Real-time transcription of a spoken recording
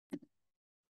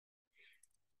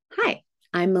Hi,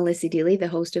 I'm Melissa Deely, the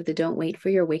host of the Don't Wait for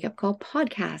Your Wake Up Call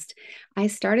podcast. I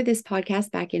started this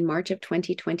podcast back in March of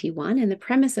 2021, and the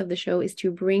premise of the show is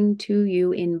to bring to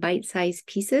you in bite-sized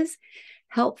pieces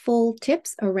helpful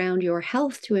tips around your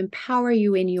health to empower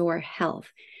you in your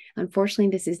health. Unfortunately,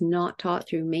 this is not taught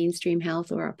through mainstream health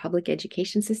or our public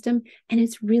education system, and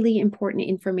it's really important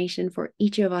information for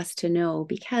each of us to know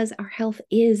because our health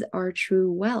is our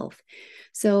true wealth.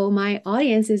 So, my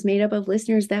audience is made up of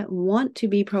listeners that want to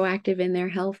be proactive in their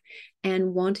health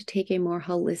and want to take a more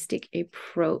holistic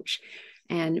approach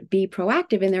and be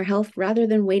proactive in their health rather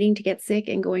than waiting to get sick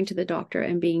and going to the doctor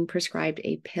and being prescribed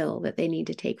a pill that they need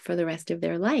to take for the rest of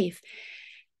their life.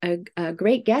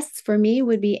 Great guests for me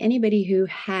would be anybody who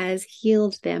has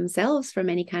healed themselves from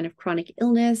any kind of chronic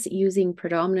illness using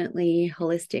predominantly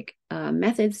holistic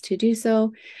methods to do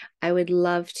so. I would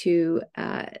love to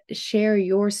share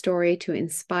your story to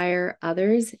inspire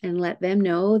others and let them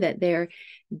know that their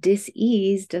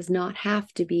dis-ease does not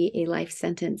have to be a life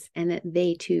sentence and that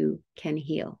they too can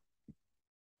heal.